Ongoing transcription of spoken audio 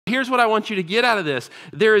here's what I want you to get out of this.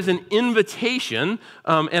 There is an invitation,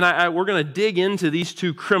 and we're going to dig into these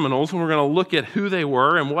two criminals, and we're going to look at who they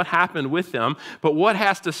were and what happened with them, but what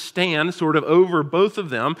has to stand sort of over both of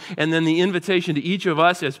them, and then the invitation to each of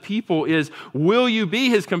us as people is, will you be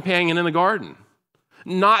his companion in the garden?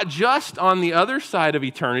 Not just on the other side of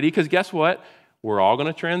eternity, because guess what? We're all going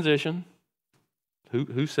to transition.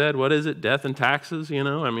 Who said, what is it, death and taxes,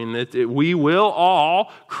 we will all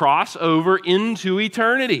cross over into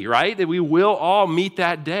eternity, right? That we will all meet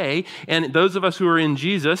that day, and those of us who are in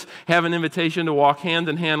Jesus have an invitation to walk hand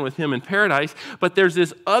in hand with him in paradise, but there's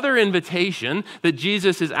this other invitation that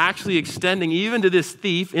Jesus is actually extending even to this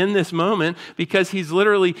thief in this moment, because he's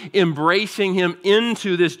literally embracing him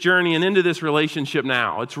into this journey and into this relationship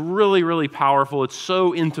now. It's really, really powerful. It's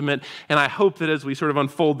so intimate, and I hope that as we sort of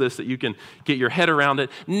unfold this, that you can get your head around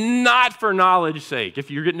it, not for knowledge's sake.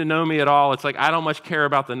 If you're getting to know me at all, it's like I don't much care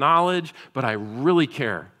about the knowledge, but I really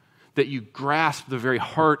care that you grasp the very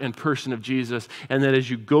heart and person of Jesus, and that as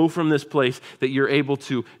you go from this place, that you're able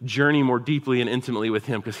to journey more deeply and intimately with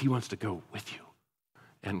him, because he wants to go with you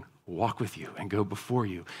and walk with you and go before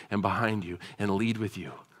you and behind you and lead with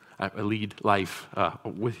you, lead life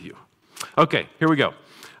with you. Okay, here we go.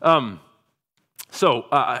 So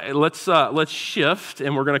let's shift,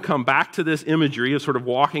 and we're going to come back to this imagery of sort of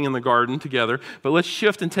walking in the garden together, but let's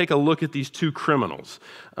shift and take a look at these two criminals.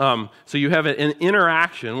 So you have an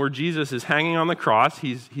interaction where Jesus is hanging on the cross.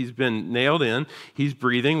 He's been nailed in. He's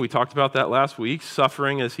breathing. We talked about that last week,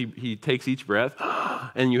 suffering as he takes each breath.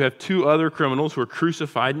 And you have two other criminals who are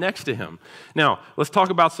crucified next to him. Now, let's talk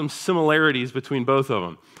about some similarities between both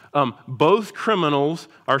of them. Both criminals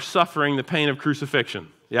are suffering the pain of crucifixion,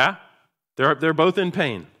 yeah? They're both in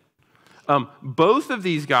pain. Both of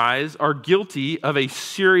these guys are guilty of a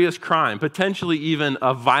serious crime, potentially even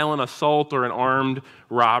a violent assault or an armed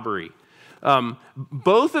robbery.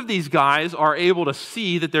 Both of these guys are able to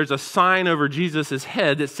see that there's a sign over Jesus'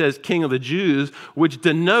 head that says King of the Jews, which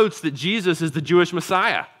denotes that Jesus is the Jewish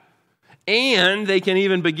Messiah. And they can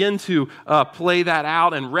even begin to play that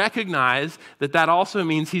out and recognize that that also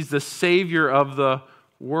means he's the Savior of the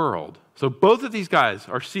world. So both of these guys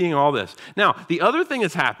are seeing all this. Now, the other thing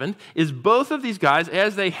that's happened is both of these guys,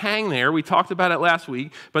 as they hang there, we talked about it last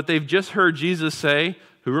week, but they've just heard Jesus say,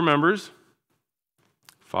 who remembers?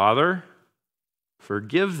 Father,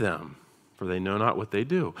 forgive them, for they know not what they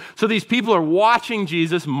do. So these people are watching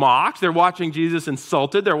Jesus mocked. They're watching Jesus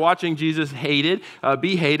insulted. They're watching Jesus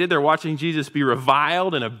be hated. They're watching Jesus be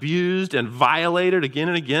reviled and abused and violated again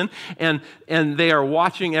and again. And they are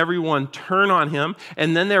watching everyone turn on him.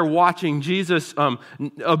 And then they're watching Jesus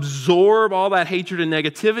absorb all that hatred and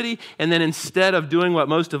negativity. And then instead of doing what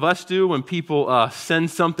most of us do when people send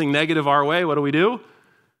something negative our way, what do?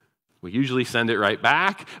 We usually send it right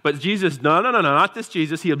back. But Jesus, no, not this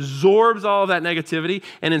Jesus. He absorbs all of that negativity,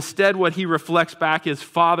 and instead what he reflects back is,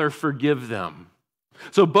 Father, forgive them.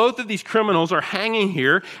 So both of these criminals are hanging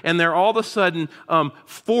here, and they're all of a sudden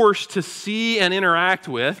forced to see and interact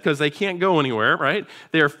with, because they can't go anywhere, right?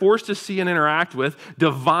 They are forced to see and interact with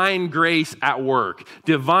divine grace at work,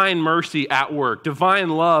 divine mercy at work, divine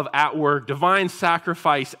love at work, divine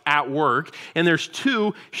sacrifice at work. And there's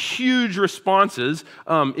two huge responses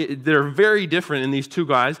that are very different in these two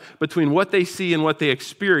guys between what they see and what they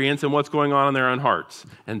experience and what's going on in their own hearts.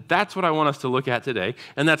 And that's what I want us to look at today.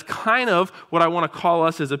 And that's kind of what I want to call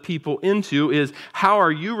us as a people into is, how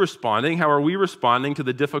are you responding? How are we responding to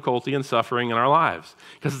the difficulty and suffering in our lives?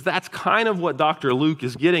 Because that's kind of what Dr. Luke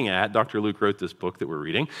is getting at. Dr. Luke wrote this book that we're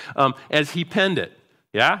reading as he penned it.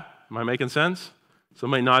 Yeah? Am I making sense?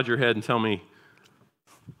 Somebody nod your head and tell me.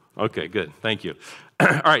 Okay, good. Thank you.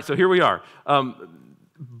 All right, so here we are.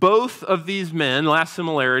 Both of these men, last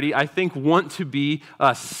similarity, I think want to be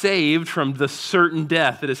saved from the certain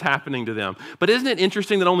death that is happening to them. But isn't it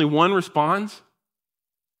interesting that only one responds?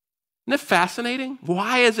 Isn't it fascinating?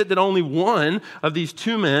 Why is it that only one of these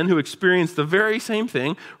two men who experienced the very same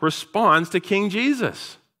thing responds to King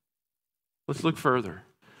Jesus? Let's look further.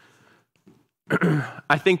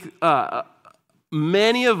 I think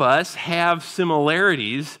many of us have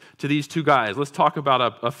similarities to these two guys. Let's talk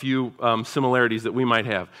about a few similarities that we might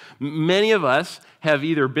have. Many of us have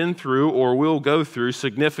either been through or will go through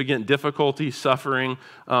significant difficulty, suffering,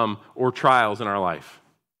 or trials in our life.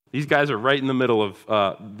 These guys are right in the middle of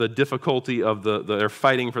the difficulty of they're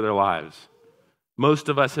fighting for their lives. Most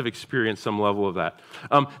of us have experienced some level of that.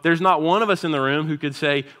 There's not one of us in the room who could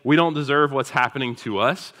say, we don't deserve what's happening to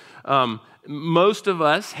us. Most of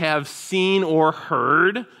us have seen or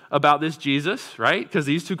heard about this Jesus, right? Because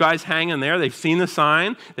these two guys hang in there. They've seen the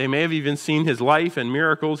sign. They may have even seen his life and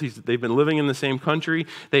miracles. They've been living in the same country.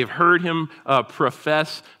 They've heard him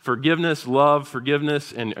profess forgiveness, love,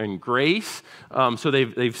 forgiveness, and grace. So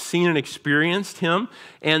they've seen and experienced him.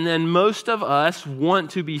 And then most of us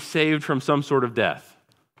want to be saved from some sort of death.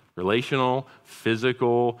 Relational,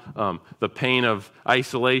 physical, the pain of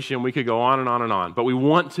isolation. We could go on and on and on. But we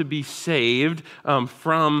want to be saved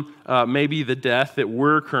from maybe the death that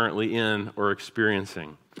we're currently in or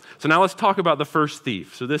experiencing. So now let's talk about the first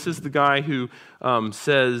thief. So this is the guy who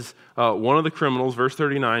says, one of the criminals, verse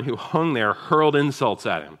 39, who hung there, hurled insults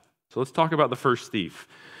at him. So let's talk about the first thief.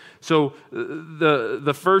 So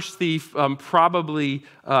the first thief probably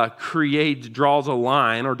draws a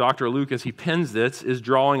line, or Dr. Luke, as he pens this, is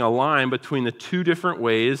drawing a line between the two different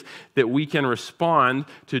ways that we can respond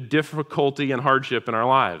to difficulty and hardship in our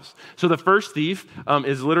lives. So the first thief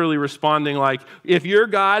is literally responding like, if you're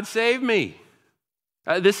God, save me.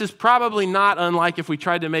 This is probably not unlike if we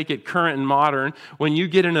tried to make it current and modern. When you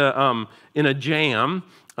get in a jam,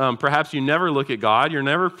 perhaps you never look at God, you're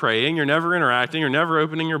never praying, you're never interacting, you're never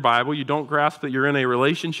opening your Bible, you don't grasp that you're in a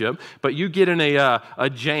relationship, but you get in a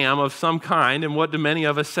jam of some kind, and what do many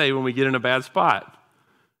of us say when we get in a bad spot?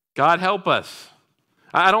 God help us.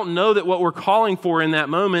 I don't know that what we're calling for in that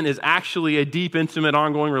moment is actually a deep, intimate,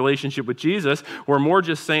 ongoing relationship with Jesus. We're more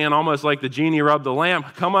just saying, almost like the genie rubbed the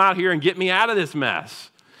lamp, come out here and get me out of this mess.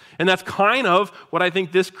 And that's kind of what I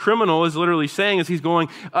think this criminal is literally saying, is he's going,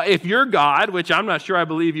 if you're God, which I'm not sure I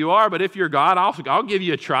believe you are, but if you're God, I'll give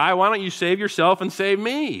you a try. Why don't you save yourself and save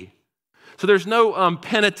me? So there's no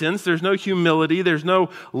penitence, there's no humility, there's no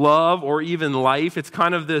love or even life. It's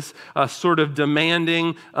kind of this sort of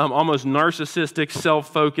demanding, almost narcissistic,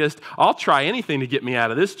 self-focused, I'll try anything to get me out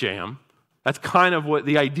of this jam. That's kind of what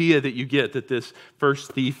the idea that you get that this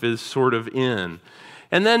first thief is sort of in.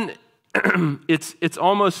 And then it's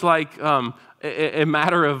almost like a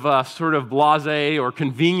matter of sort of blasé or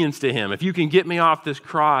convenience to him. If you can get me off this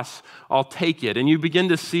cross, I'll take it. And you begin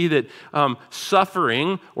to see that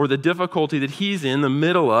suffering or the difficulty that he's in the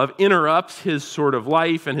middle of interrupts his sort of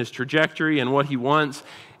life and his trajectory and what he wants.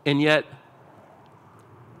 And yet,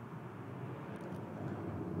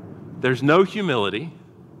 there's no humility,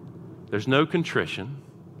 there's no contrition,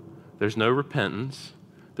 there's no repentance,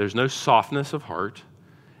 there's no softness of heart.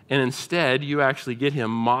 And instead, you actually get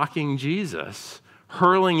him mocking Jesus,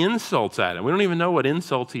 hurling insults at him. We don't even know what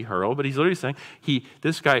insults he hurled, but he's literally saying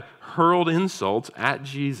this guy hurled insults at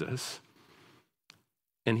Jesus,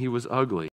 and he was ugly.